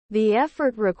The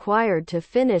effort required to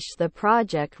finish the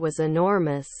project was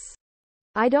enormous.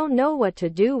 I don't know what to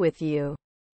do with you.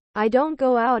 I don't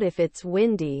go out if it's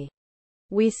windy.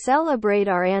 We celebrate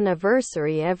our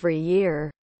anniversary every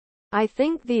year. I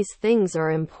think these things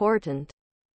are important.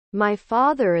 My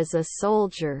father is a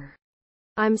soldier.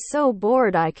 I'm so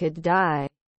bored I could die.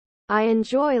 I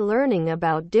enjoy learning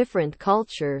about different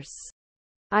cultures.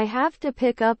 I have to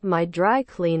pick up my dry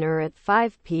cleaner at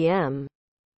 5 p.m.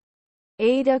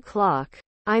 8 o'clock.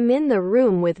 I'm in the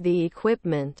room with the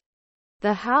equipment.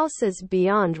 The house is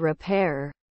beyond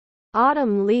repair.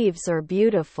 Autumn leaves are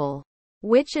beautiful.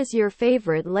 Which is your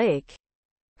favorite lake?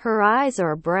 Her eyes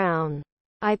are brown.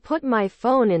 I put my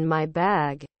phone in my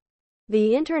bag.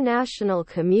 The international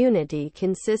community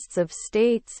consists of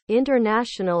states,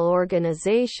 international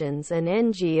organizations and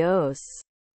NGOs.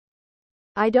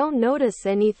 I don't notice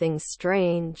anything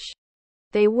strange.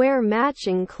 They wear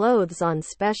matching clothes on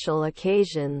special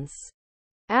occasions.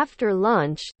 After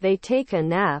lunch, they take a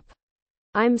nap.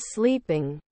 I'm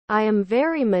sleeping. I am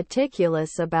very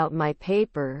meticulous about my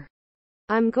paper.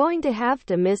 I'm going to have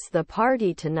to miss the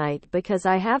party tonight because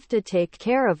I have to take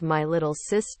care of my little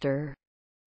sister.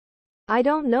 I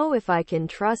don't know if I can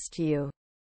trust you.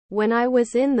 When I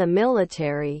was in the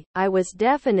military, I was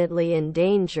definitely in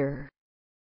danger.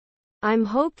 I'm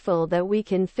hopeful that we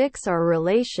can fix our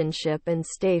relationship and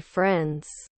stay friends.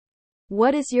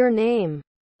 What is your name?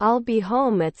 I'll be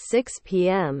home at 6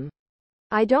 p.m.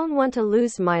 I don't want to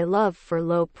lose my love for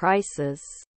low prices.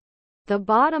 The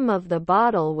bottom of the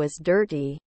bottle was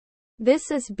dirty.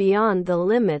 This is beyond the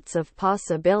limits of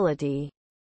possibility.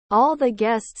 All the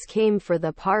guests came for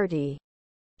the party.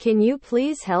 Can you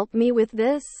please help me with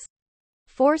this?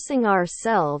 Forcing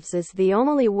ourselves is the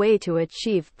only way to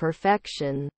achieve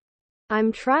perfection.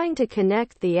 I'm trying to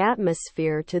connect the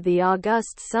atmosphere to the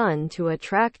August sun to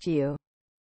attract you.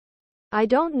 I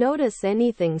don't notice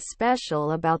anything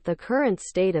special about the current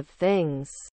state of things.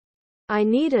 I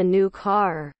need a new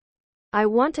car. I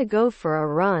want to go for a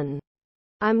run.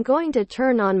 I'm going to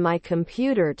turn on my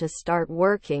computer to start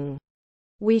working.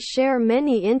 We share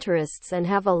many interests and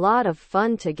have a lot of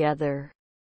fun together.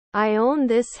 I own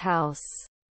this house.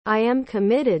 I am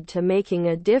committed to making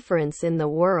a difference in the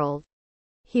world.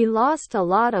 He lost a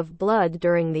lot of blood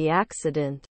during the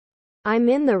accident. I'm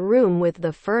in the room with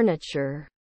the furniture.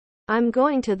 I'm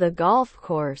going to the golf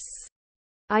course.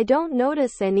 I don't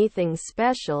notice anything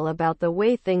special about the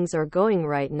way things are going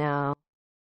right now.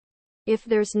 If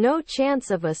there's no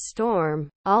chance of a storm,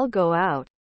 I'll go out.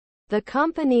 The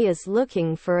company is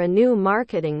looking for a new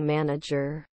marketing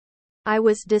manager. I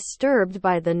was disturbed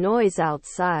by the noise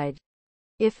outside.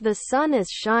 If the sun is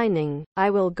shining,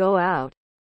 I will go out.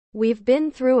 We've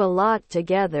been through a lot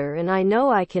together and I know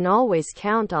I can always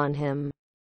count on him.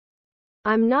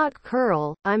 I'm not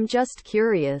Curl, I'm just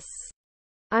curious.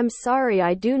 I'm sorry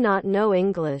I do not know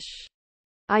English.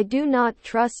 I do not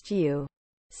trust you.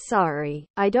 Sorry,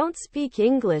 I don't speak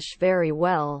English very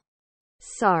well.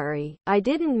 Sorry, I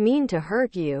didn't mean to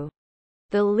hurt you.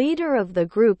 The leader of the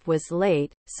group was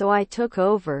late, so I took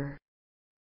over.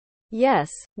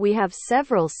 Yes, we have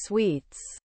several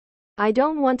sweets. I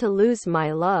don't want to lose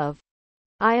my love.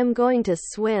 I am going to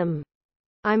swim.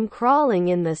 I'm crawling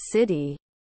in the city.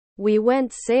 We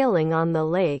went sailing on the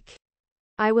lake.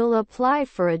 I will apply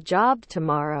for a job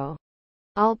tomorrow.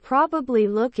 I'll probably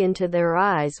look into their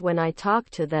eyes when I talk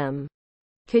to them.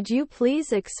 Could you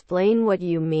please explain what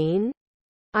you mean?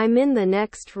 I'm in the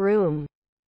next room.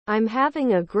 I'm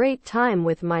having a great time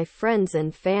with my friends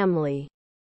and family.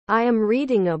 I am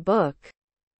reading a book.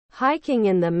 Hiking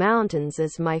in the mountains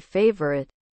is my favorite.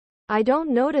 I don't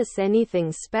notice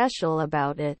anything special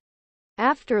about it.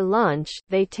 After lunch,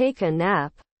 they take a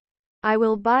nap. I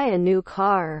will buy a new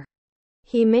car.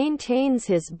 He maintains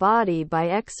his body by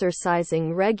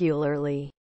exercising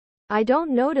regularly. I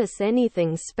don't notice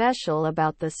anything special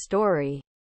about the story.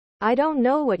 I don't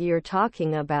know what you're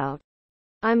talking about.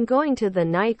 I'm going to the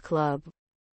nightclub.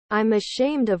 I'm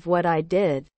ashamed of what I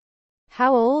did.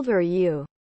 How old are you?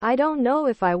 I don't know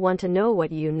if I want to know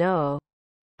what you know.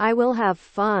 I will have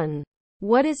fun.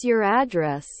 What is your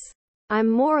address?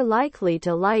 I'm more likely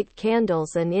to light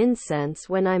candles and incense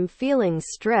when I'm feeling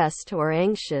stressed or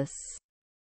anxious.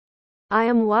 I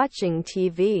am watching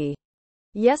TV.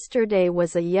 Yesterday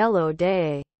was a yellow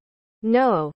day.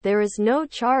 No, there is no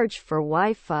charge for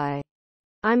Wi-Fi.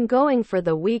 I'm going for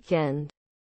the weekend.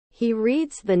 He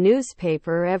reads the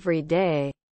newspaper every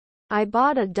day. I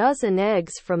bought a dozen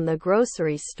eggs from the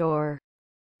grocery store.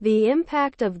 The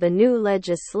impact of the new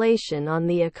legislation on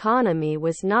the economy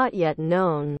was not yet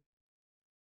known.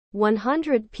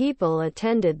 100 people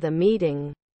attended the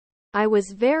meeting. I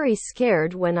was very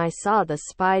scared when I saw the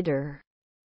spider.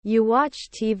 You watch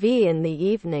TV in the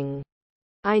evening.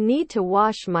 I need to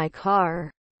wash my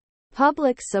car.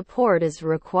 Public support is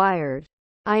required.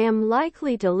 I am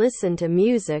likely to listen to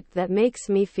music that makes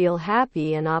me feel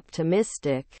happy and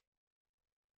optimistic.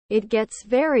 It gets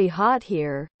very hot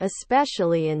here,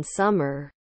 especially in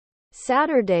summer.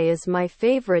 Saturday is my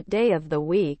favorite day of the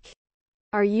week.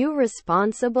 Are you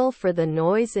responsible for the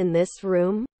noise in this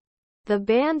room? The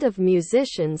band of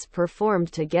musicians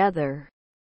performed together.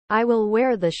 I will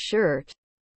wear the shirt.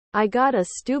 I got a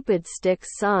stupid stick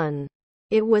son.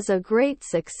 It was a great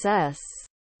success.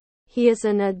 He is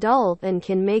an adult and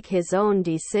can make his own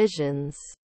decisions.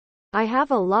 I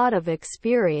have a lot of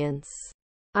experience.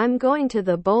 I'm going to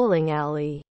the bowling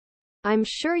alley. I'm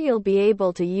sure you'll be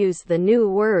able to use the new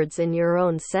words in your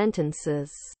own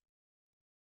sentences.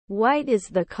 White is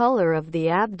the color of the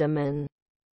abdomen.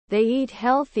 They eat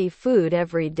healthy food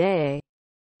every day.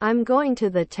 I'm going to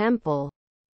the temple.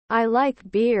 I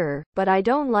like beer, but I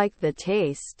don't like the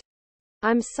taste.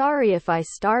 I'm sorry if I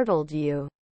startled you.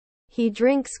 He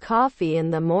drinks coffee in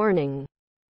the morning.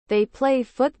 They play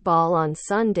football on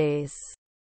Sundays.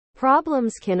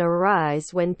 Problems can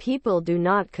arise when people do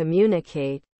not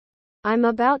communicate. I'm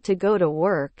about to go to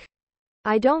work.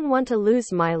 I don't want to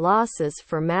lose my losses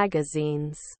for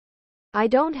magazines. I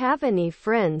don't have any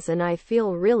friends and I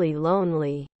feel really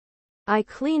lonely. I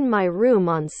clean my room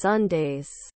on Sundays.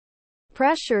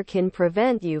 Pressure can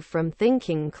prevent you from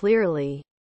thinking clearly.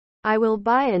 I will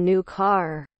buy a new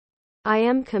car. I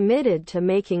am committed to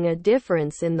making a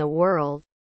difference in the world.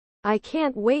 I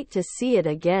can't wait to see it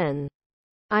again.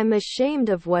 I'm ashamed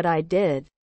of what I did.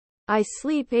 I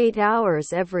sleep 8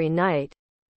 hours every night.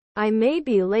 I may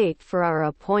be late for our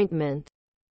appointment.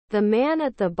 The man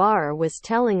at the bar was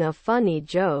telling a funny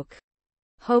joke.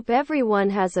 Hope everyone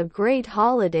has a great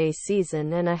holiday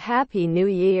season and a happy new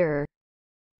year.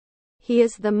 He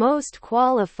is the most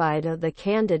qualified of the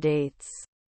candidates.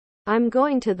 I'm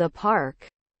going to the park.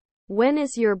 When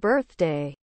is your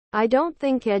birthday? I don't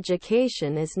think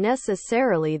education is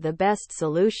necessarily the best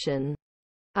solution.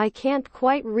 I can't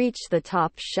quite reach the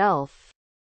top shelf.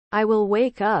 I will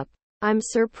wake up. I'm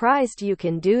surprised you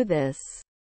can do this.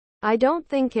 I don't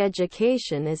think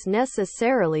education is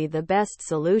necessarily the best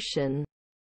solution.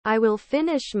 I will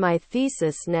finish my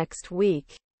thesis next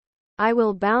week. I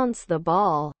will bounce the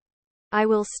ball. I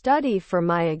will study for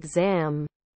my exam.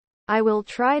 I will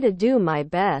try to do my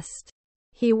best.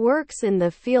 He works in the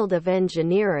field of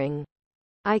engineering.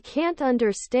 I can't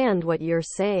understand what you're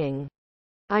saying.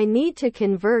 I need to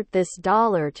convert this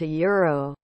dollar to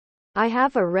euro. I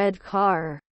have a red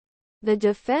car. The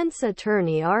defense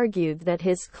attorney argued that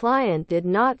his client did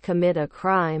not commit a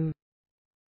crime.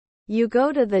 You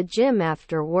go to the gym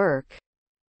after work.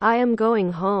 I am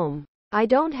going home. I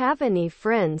don't have any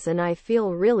friends and I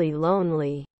feel really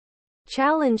lonely.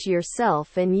 Challenge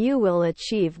yourself and you will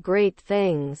achieve great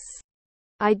things.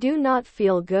 I do not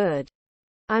feel good.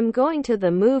 I'm going to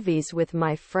the movies with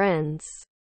my friends.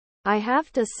 I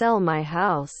have to sell my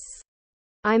house.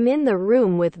 I'm in the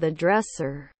room with the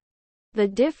dresser. The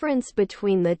difference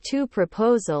between the two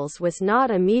proposals was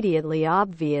not immediately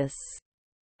obvious.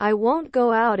 I won't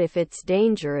go out if it's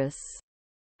dangerous.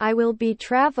 I will be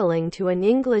traveling to an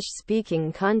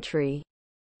English-speaking country.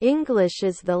 English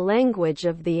is the language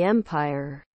of the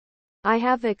empire. I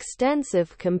have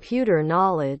extensive computer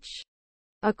knowledge.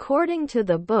 According to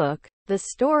the book, the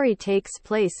story takes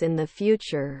place in the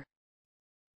future.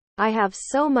 I have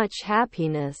so much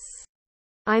happiness.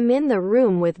 I'm in the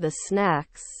room with the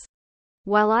snacks.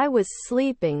 While I was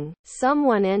sleeping,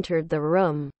 someone entered the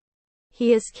room.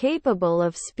 He is capable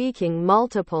of speaking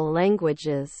multiple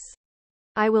languages.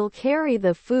 I will carry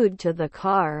the food to the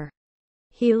car.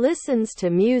 He listens to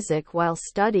music while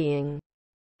studying.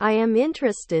 I am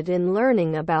interested in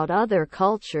learning about other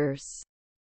cultures.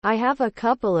 I have a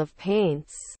couple of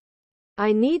paints.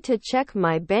 I need to check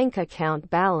my bank account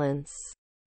balance.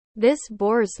 This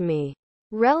bores me.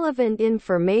 Relevant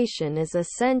information is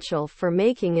essential for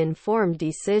making informed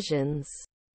decisions.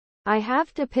 I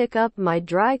have to pick up my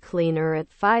dry cleaner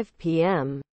at 5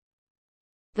 p.m.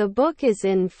 The book is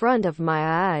in front of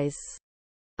my eyes.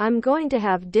 I'm going to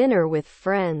have dinner with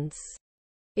friends.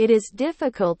 It is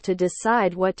difficult to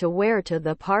decide what to wear to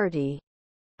the party.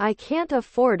 I can't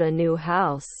afford a new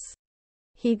house.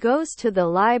 He goes to the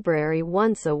library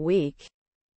once a week.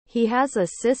 He has a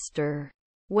sister.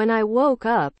 When I woke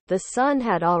up, the sun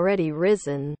had already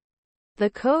risen. The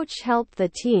coach helped the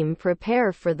team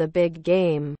prepare for the big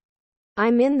game.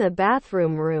 I'm in the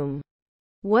bathroom room.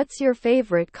 What's your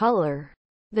favorite color?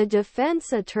 The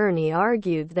defense attorney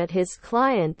argued that his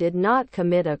client did not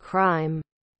commit a crime.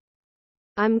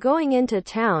 I'm going into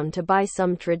town to buy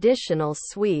some traditional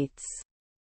sweets.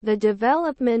 The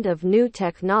development of new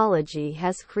technology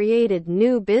has created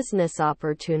new business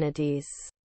opportunities.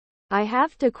 I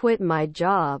have to quit my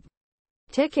job.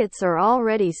 Tickets are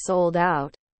already sold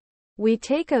out. We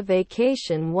take a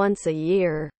vacation once a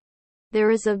year. There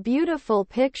is a beautiful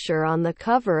picture on the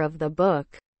cover of the book.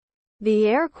 The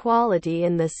air quality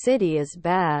in the city is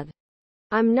bad.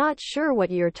 I'm not sure what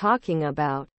you're talking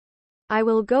about. I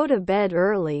will go to bed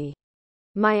early.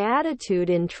 My attitude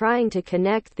in trying to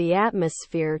connect the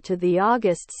atmosphere to the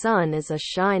August sun is a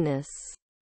shyness.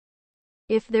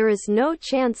 If there is no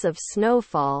chance of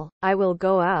snowfall, I will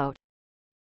go out.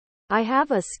 I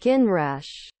have a skin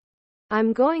rash.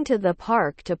 I'm going to the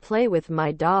park to play with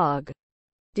my dog.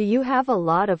 Do you have a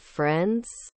lot of friends?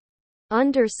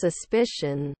 Under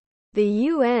suspicion. The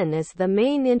UN is the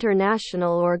main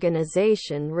international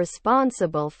organization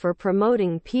responsible for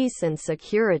promoting peace and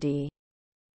security.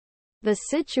 The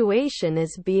situation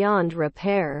is beyond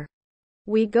repair.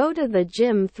 We go to the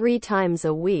gym 3 times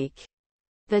a week.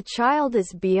 The child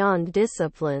is beyond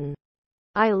discipline.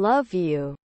 I love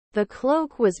you. The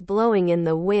cloak was blowing in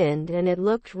the wind and it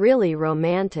looked really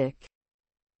romantic.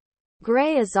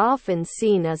 Gray is often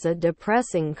seen as a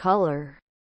depressing color.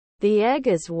 The egg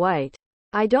is white.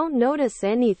 I don't notice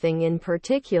anything in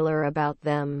particular about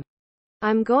them.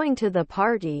 I'm going to the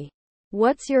party.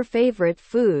 What's your favorite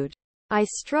food? I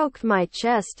stroked my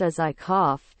chest as I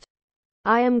coughed.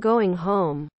 I am going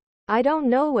home. I don't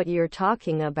know what you're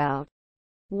talking about.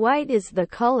 White is the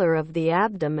color of the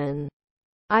abdomen.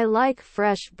 I like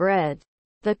fresh bread.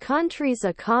 The country's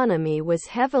economy was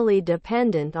heavily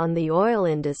dependent on the oil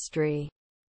industry.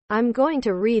 I'm going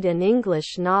to read an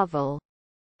English novel.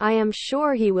 I am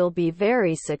sure he will be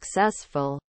very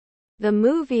successful. The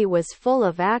movie was full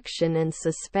of action and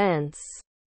suspense.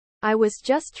 I was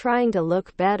just trying to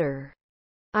look better.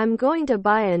 I'm going to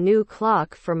buy a new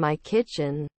clock for my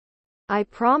kitchen. I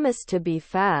promise to be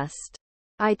fast.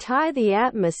 I tie the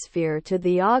atmosphere to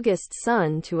the August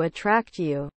sun to attract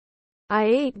you. I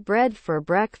ate bread for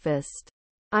breakfast.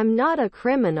 I'm not a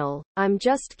criminal, I'm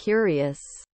just curious.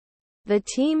 The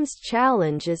team's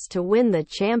challenge is to win the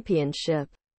championship.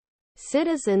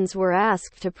 Citizens were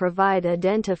asked to provide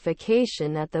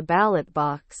identification at the ballot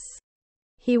box.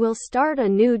 He will start a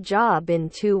new job in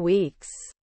 2 weeks.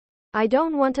 I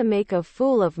don't want to make a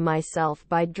fool of myself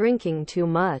by drinking too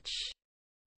much.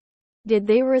 Did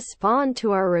they respond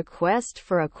to our request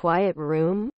for a quiet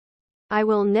room? I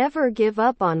will never give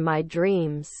up on my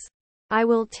dreams. I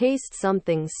will taste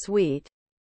something sweet.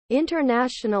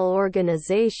 International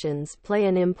organizations play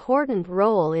an important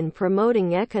role in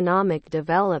promoting economic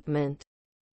development.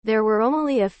 There were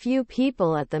only a few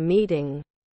people at the meeting.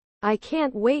 I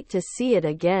can't wait to see it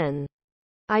again.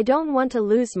 I don't want to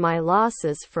lose my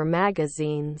losses for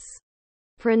magazines.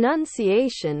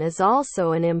 Pronunciation is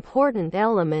also an important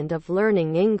element of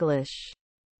learning English.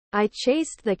 I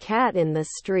chased the cat in the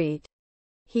street.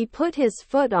 He put his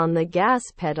foot on the gas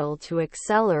pedal to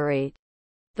accelerate.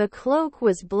 The cloak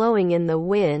was blowing in the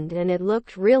wind and it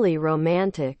looked really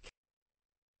romantic.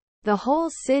 The whole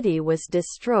city was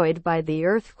destroyed by the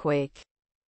earthquake.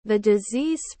 The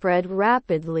disease spread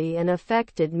rapidly and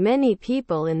affected many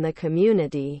people in the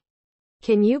community.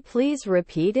 Can you please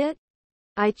repeat it?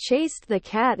 I chased the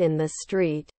cat in the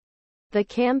street. The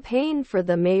campaign for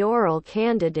the mayoral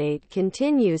candidate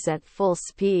continues at full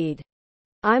speed.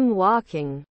 I'm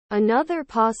walking. Another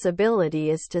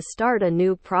possibility is to start a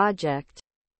new project.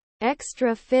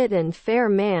 Extra fit and fair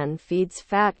man feeds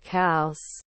fat cows.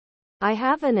 I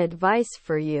have an advice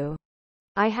for you.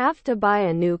 I have to buy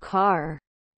a new car.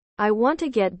 I want to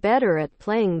get better at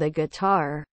playing the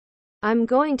guitar. I'm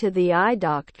going to the eye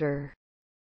doctor.